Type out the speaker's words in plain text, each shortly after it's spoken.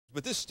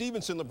But this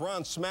Stevenson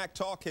LeBron smack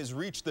talk has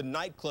reached the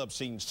nightclub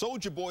scene.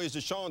 Soulja Boy is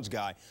DeShawn's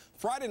guy.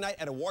 Friday night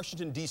at a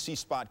Washington, D.C.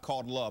 spot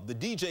called Love, the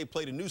DJ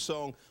played a new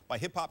song by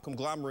hip-hop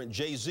conglomerate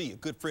Jay-Z, a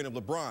good friend of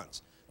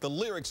LeBron's. The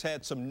lyrics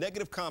had some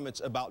negative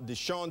comments about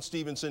DeShawn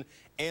Stevenson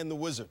and the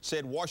Wizard.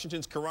 Said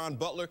Washington's Karan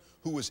Butler,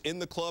 who was in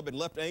the club and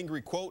left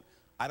angry, quote,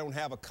 "I don't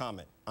have a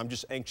comment. I'm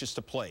just anxious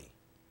to play."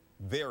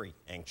 Very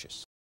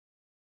anxious.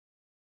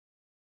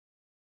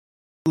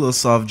 A little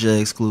Soft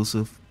J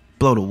exclusive.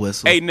 Blow the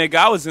whistle. Hey, nigga,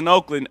 I was in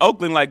Oakland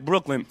like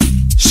Brooklyn.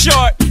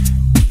 Short,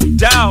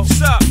 down, what's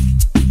up?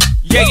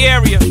 Yeah,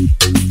 area.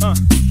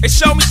 They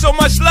showed me so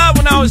much love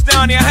when I was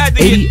down there. I had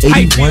to get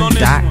hypey on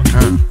this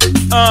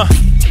one.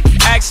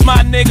 Ask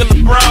my nigga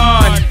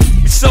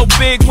LeBron. It's so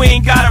big, we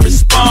ain't gotta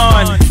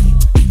respond.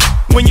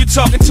 When you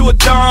talking to a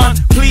Don,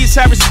 please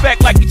have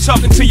respect like you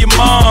talking to your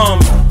mom.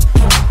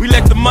 We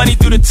let the money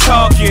do the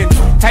talking.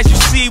 As you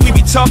see, we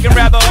be talking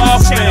rather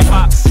often.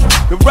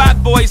 The Rock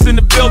Boys in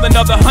the building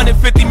of the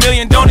 150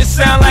 million. Don't it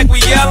sound like we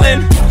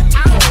yelling?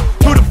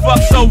 Who the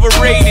fuck's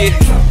overrated?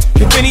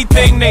 If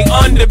anything, they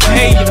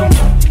underpaid them.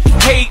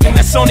 Hating,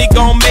 that's only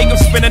gonna make them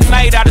spend a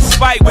night out of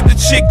spite with the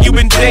chick you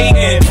been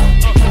dating.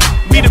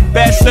 We the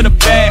best of the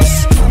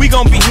best. We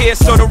gon' be here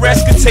so the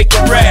rest can take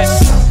a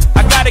rest.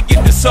 I gotta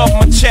get this off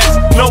my chest.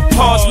 No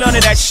pause, none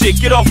of that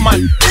shit. Get off my...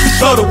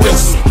 Blow the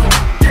whistle.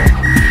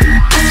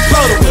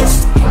 Blow the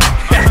whistle.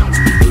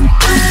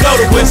 Blow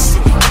the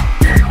whistle.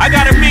 I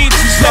gotta mean to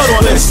slow the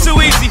whistle. It's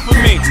too easy for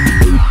me.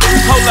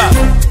 Hold up.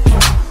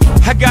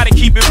 I gotta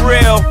keep it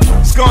real.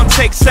 It's gonna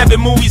take 7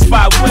 movies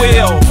by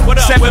Will.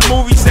 7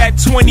 movies at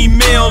 20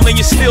 mil, and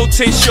you're still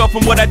 10 short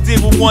from what I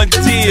did with one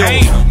deal.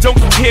 Don't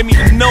compare me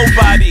to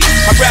nobody.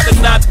 I'd rather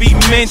not be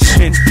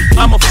mentioned.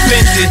 I'm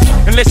offended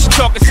unless you're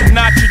talking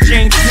Sinatra,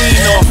 James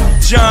Dean, or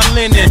John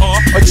Lennon,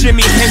 or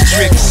Jimi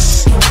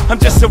Hendrix. I'm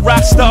just a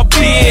rock star,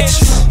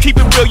 bitch. Keep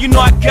it real, you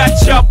know I got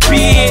y'all,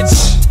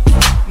 bitch.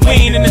 We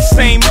ain't in the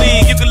same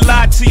league. You can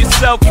lie to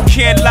yourself, you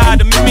can't lie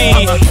to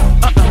me.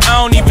 I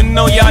don't even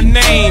know y'all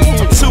name.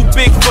 I'm too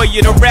big for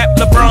you to rap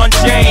LeBron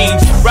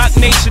James. Rock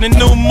Nation, a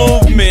new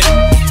movement.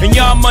 And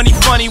y'all money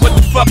funny, what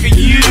the fuck are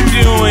you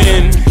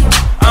doing?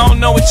 I don't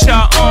know what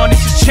y'all on.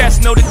 This is chess,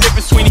 know the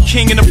difference between the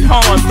king and the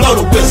pawn. Blow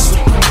the whistle.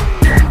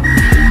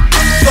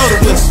 Blow the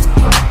whistle.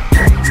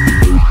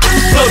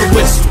 Blow the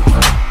whistle.